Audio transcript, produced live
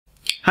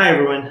Hi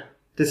everyone,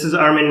 this is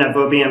Armin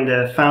Navobi. I'm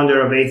the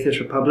founder of Atheist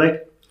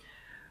Republic.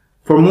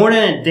 For more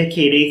than a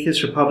decade,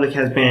 Atheist Republic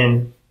has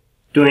been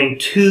doing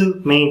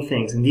two main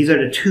things, and these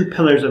are the two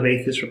pillars of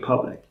Atheist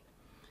Republic.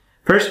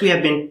 First, we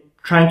have been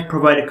trying to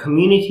provide a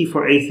community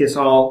for atheists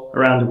all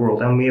around the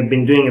world, and we have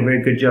been doing a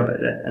very good job at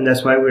that, and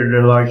that's why we're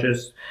the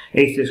largest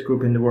atheist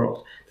group in the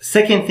world. The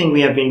second thing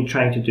we have been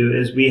trying to do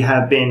is we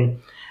have been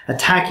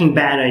attacking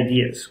bad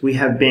ideas. We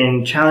have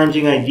been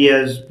challenging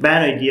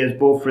bad ideas,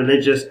 both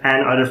religious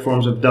and other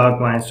forms of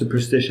dogma and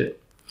superstition.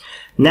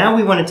 Now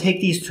we want to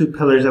take these two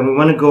pillars and we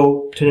want to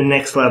go to the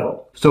next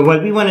level. So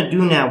what we want to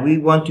do now, we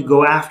want to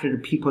go after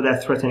the people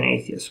that threaten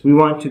atheists. We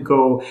want to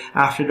go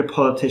after the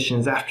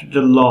politicians, after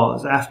the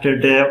laws, after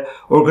the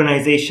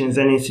organizations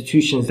and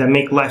institutions that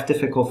make life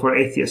difficult for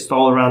atheists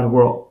all around the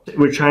world.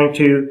 We're trying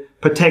to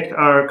protect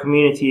our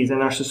communities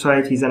and our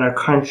societies and our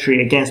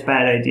country against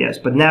bad ideas.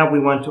 But now we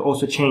want to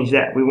also change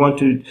that. We want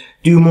to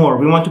do more.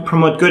 We want to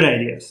promote good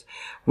ideas.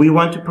 We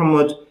want to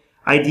promote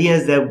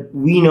ideas that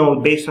we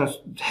know based on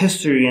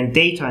history and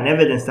data and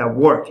evidence that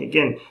work.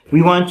 Again,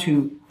 we want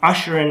to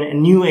usher in a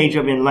new age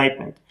of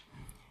enlightenment.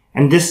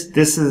 And this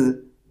is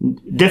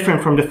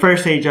different from the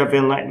first age of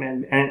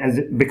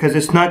enlightenment, because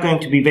it's not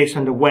going to be based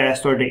on the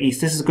West or the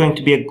East. This is going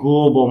to be a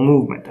global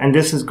movement. And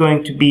this is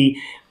going to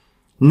be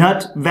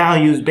not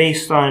values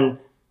based on,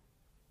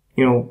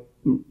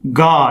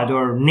 God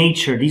or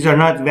nature. These are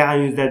not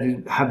values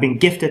that have been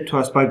gifted to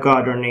us by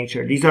God or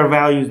nature. These are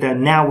values that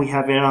now we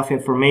have enough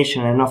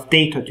information, enough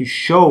data to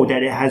show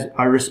that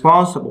are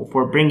responsible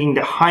for bringing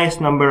the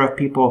highest number of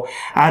people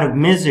out of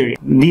misery.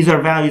 These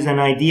are values and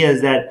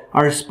ideas that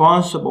are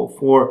responsible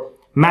for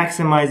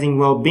maximizing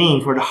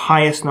well-being for the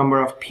highest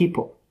number of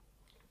people.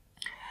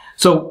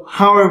 So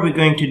how are we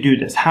going to do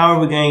this? How are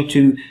we going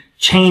to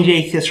change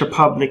Atheist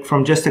Republic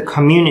from just a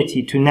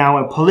community to now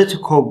a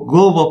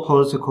global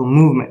political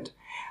movement?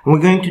 And we're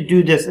going to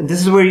do this, and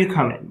this is where you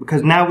come in,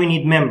 because now we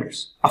need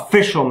members,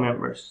 official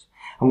members.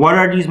 And what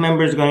are these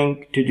members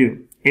going to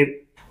do?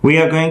 We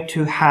are going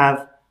to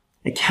have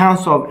a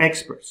council of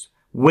experts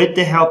with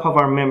the help of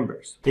our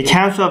members. The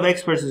council of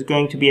experts is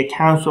going to be a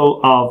council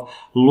of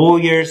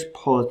lawyers,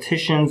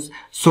 politicians,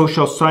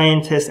 social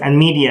scientists, and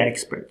media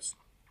experts.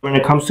 When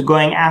it comes to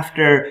going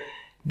after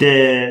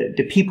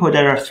the people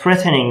that are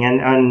threatening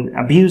and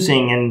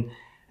abusing and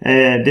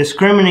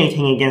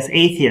discriminating against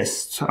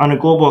atheists on a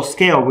global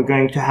scale, we're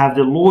going to have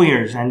the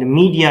lawyers and the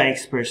media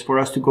experts for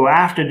us to go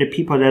after the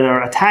people that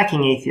are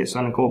attacking atheists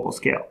on a global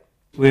scale.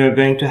 We are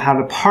going to have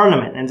a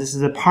parliament, and this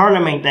is a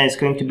parliament that is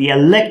going to be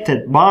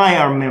elected by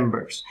our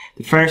members.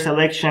 The first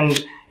election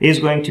is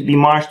going to be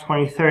March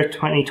 23rd,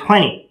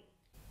 2020.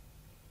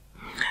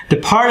 The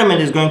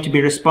parliament is going to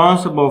be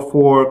responsible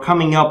for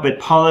coming up with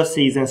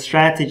policies and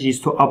strategies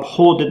to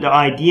uphold the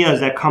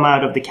ideas that come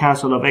out of the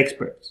council of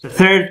experts. The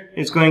third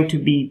is going to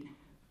be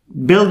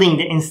building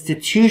the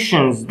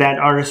institutions that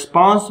are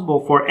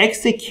responsible for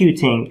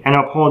executing and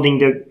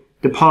upholding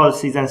the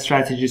policies and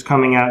strategies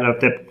coming out of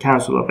the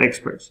council of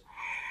experts.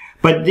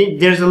 But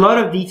there's a lot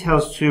of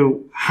details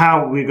to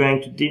how we're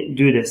going to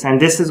do this.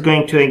 And this is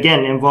going to,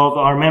 again, involve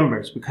our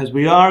members, because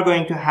we are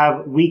going to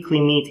have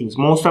weekly meetings.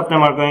 Most of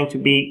them are going to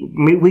be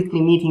weekly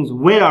meetings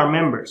with our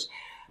members.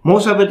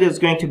 Most of it is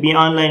going to be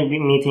online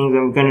meetings,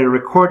 and we're going to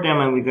record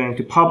them and we're going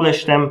to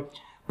publish them.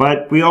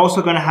 But we're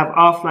also going to have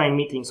offline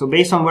meetings. So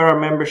based on where our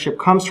membership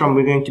comes from,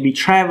 we're going to be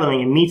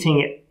traveling and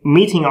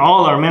meeting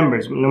all our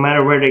members, no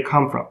matter where they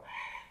come from.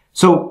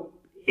 So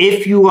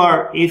if you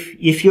are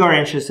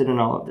interested in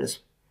all of this,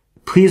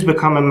 please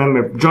become a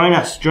member. Join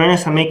us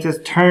and make this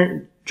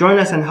join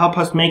us and help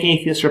us make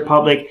Atheist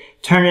Republic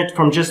turn it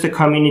from just a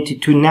community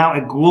to now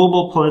a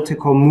global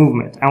political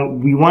movement.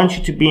 And we want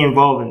you to be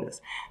involved in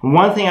this. And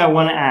one thing I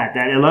want to add,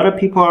 that a lot of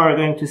people are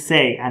going to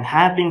say, and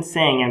have been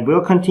saying, and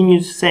will continue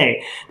to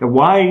say, that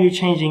why are you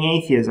changing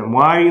atheism?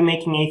 Why are you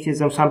making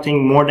atheism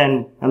something more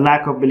than a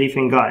lack of belief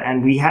in God?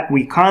 And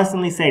we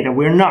constantly say that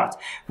we're not.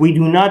 We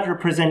do not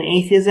represent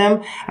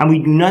atheism, and we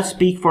do not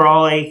speak for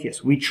all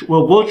atheists.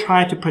 We'll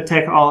try to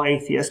protect all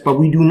atheists, but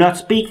we do not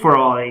speak for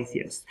all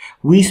atheists.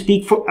 We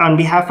speak on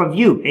behalf of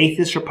you,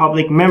 Atheist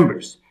Republic members.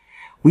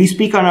 We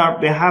speak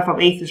on behalf of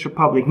Atheist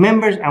Republic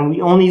members, and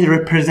we only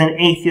represent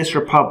Atheist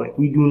Republic.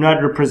 We do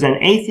not represent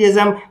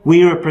atheism,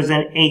 we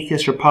represent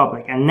Atheist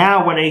Republic. And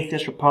now what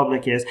Atheist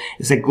Republic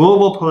is a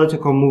global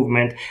political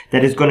movement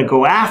that is going to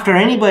go after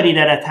anybody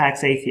that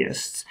attacks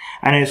atheists.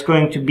 And it's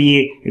going to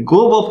be a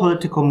global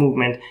political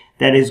movement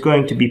that is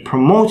going to be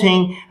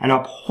promoting and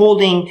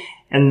upholding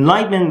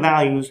enlightenment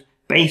values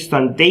based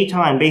on data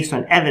and based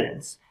on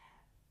evidence.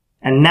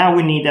 And now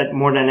we need that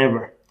more than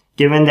ever,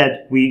 given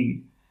that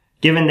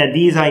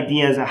these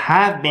ideas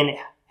have been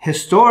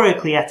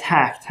historically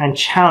attacked and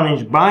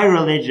challenged by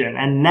religion,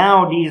 and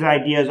now these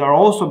ideas are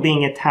also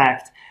being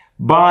attacked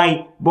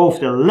by both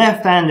the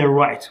left and the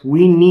right.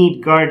 We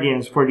need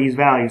guardians for these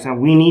values, and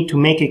we need to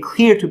make it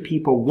clear to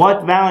people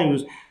what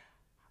values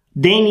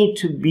they need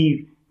to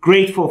be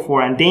grateful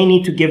for, and they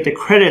need to give the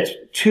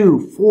credit to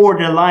for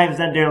the lives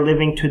that they're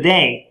living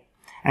today,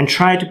 and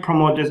try to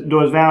promote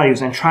those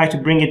values and try to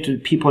bring it to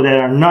people that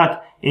are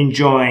not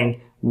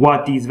enjoying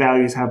what these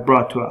values have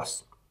brought to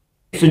us.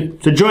 So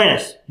join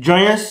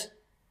us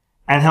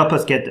and help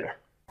us get there.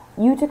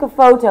 You took a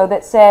photo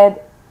that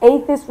said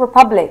Atheist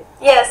Republic.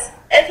 Yes,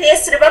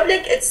 Atheist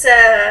Republic, it's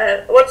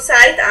a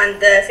website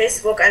and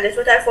Facebook and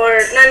Twitter for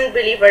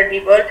non-believer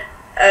people,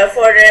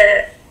 for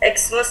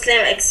ex-Muslim,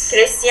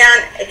 ex-Christian,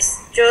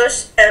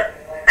 ex-Jewish,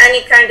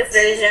 any kind of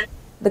religion.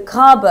 The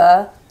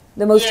Kaaba,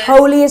 the most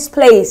holiest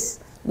place,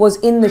 was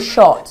in the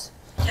shot.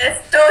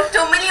 Yes, 2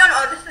 million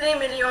or 3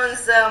 million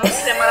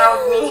Muslim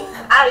around me.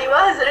 I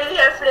was really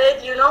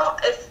afraid, you know,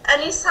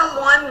 if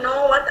someone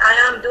know what I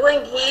am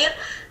doing here,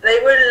 they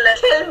will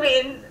kill me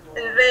in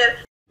there.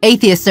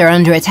 Atheists are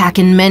under attack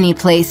in many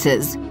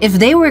places. If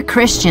they were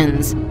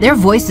Christians, their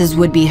voices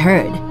would be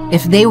heard.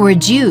 If they were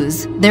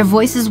Jews, their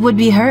voices would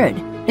be heard.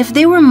 If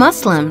they were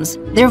Muslims,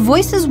 their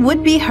voices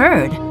would be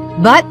heard.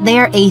 But they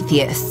are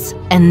atheists,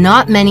 and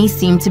not many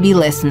seem to be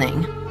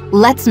listening.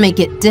 Let's make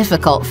it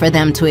difficult for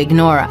them to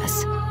ignore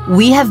us.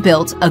 We have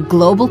built a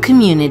global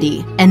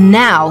community, and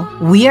now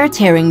we are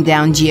tearing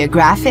down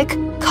geographic,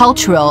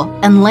 cultural,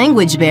 and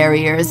language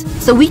barriers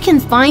so we can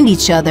find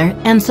each other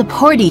and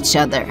support each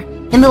other.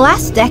 In the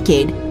last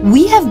decade,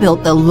 we have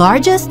built the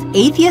largest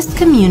atheist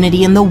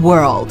community in the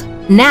world.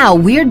 Now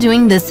we're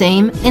doing the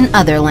same in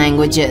other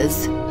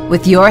languages.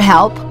 With your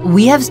help,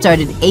 we have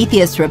started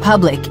Atheist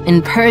Republic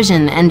in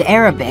Persian and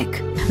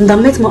Arabic.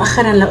 انضميت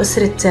مؤخرا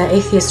لأسرة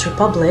Atheist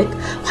Republic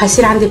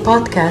وحيصير عندي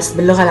بودكاست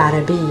باللغة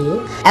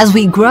العربية. As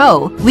we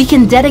grow, we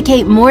can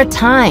dedicate more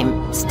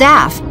time,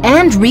 staff,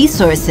 and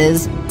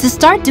resources to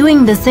start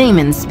doing the same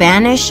in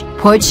Spanish,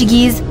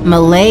 Portuguese,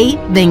 Malay,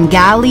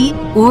 Bengali,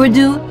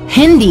 Urdu,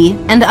 Hindi,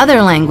 and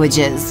other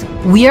languages.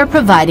 We are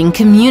providing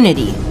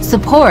community,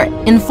 support,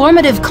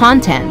 informative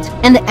content,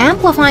 and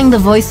amplifying the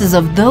voices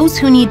of those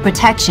who need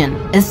protection,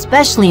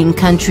 especially in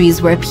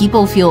countries where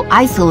people feel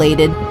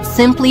isolated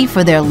simply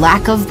for their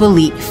lack of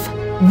belief.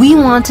 We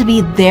want to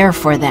be there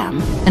for them,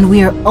 and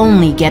we are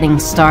only getting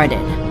started.